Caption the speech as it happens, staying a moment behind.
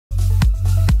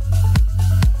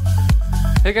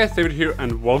Hey guys, David here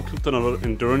and welcome to another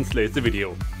endurance laser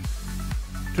video.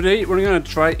 Today we're gonna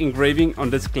try engraving on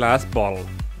this glass bottle.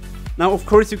 Now of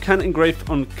course you can engrave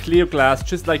on clear glass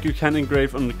just like you can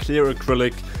engrave on clear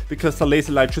acrylic because the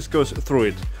laser light just goes through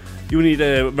it. You need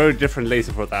a very different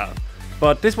laser for that.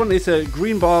 But this one is a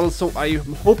green bottle, so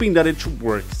I'm hoping that it should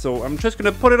work. So I'm just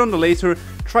gonna put it on the laser,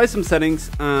 try some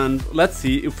settings, and let's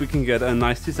see if we can get a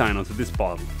nice design onto this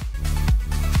bottle.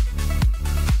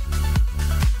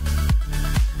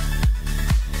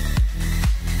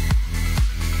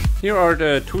 Here are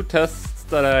the two tests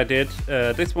that I did.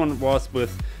 This one was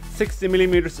with 60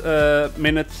 millimeters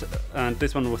minute and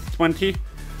this one with 20,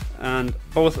 and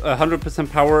both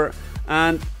 100% power,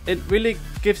 and it really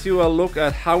gives you a look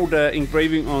at how the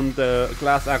engraving on the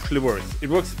glass actually works.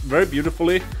 It works very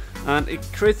beautifully and it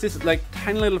creates this like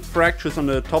tiny little fractures on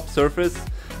the top surface,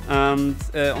 and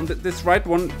on this right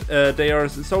one they are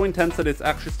so intense that it's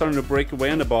actually starting to break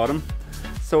away on the bottom.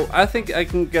 So I think I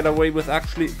can get away with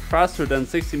actually faster than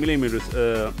 60 millimeters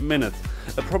minute,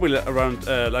 probably around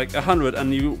like 100,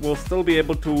 and you will still be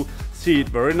able to see it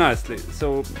very nicely.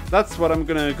 So that's what I'm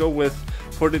gonna go with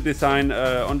for the design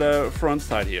on the front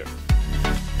side here.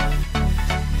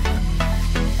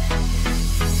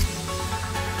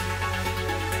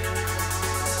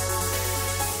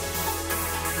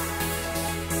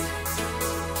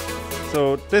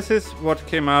 So this is what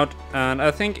came out, and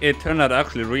I think it turned out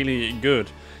actually really good.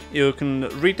 You can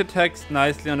read the text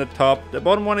nicely on the top. The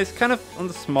bottom one is kind of on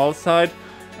the small side.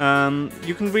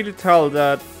 You can really tell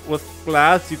that with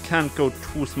glass you can't go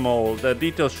too small. The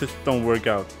details just don't work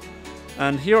out.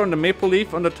 And here on the maple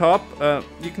leaf on the top,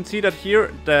 you can see that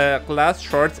here the glass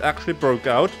shards actually broke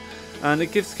out, and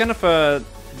it gives kind of a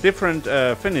different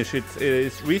finish. It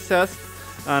is recessed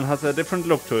and has a different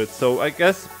look to it. So I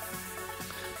guess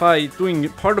by doing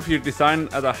part of your design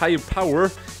at a higher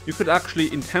power, you could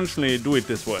actually intentionally do it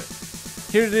this way.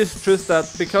 Here it is just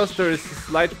that because there is a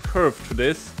slight curve to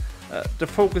this, the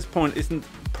focus point isn't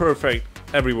perfect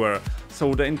everywhere.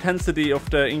 So the intensity of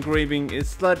the engraving is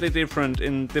slightly different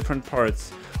in different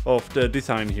parts of the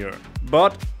design here.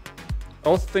 But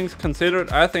all things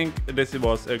considered, I think this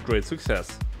was a great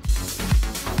success.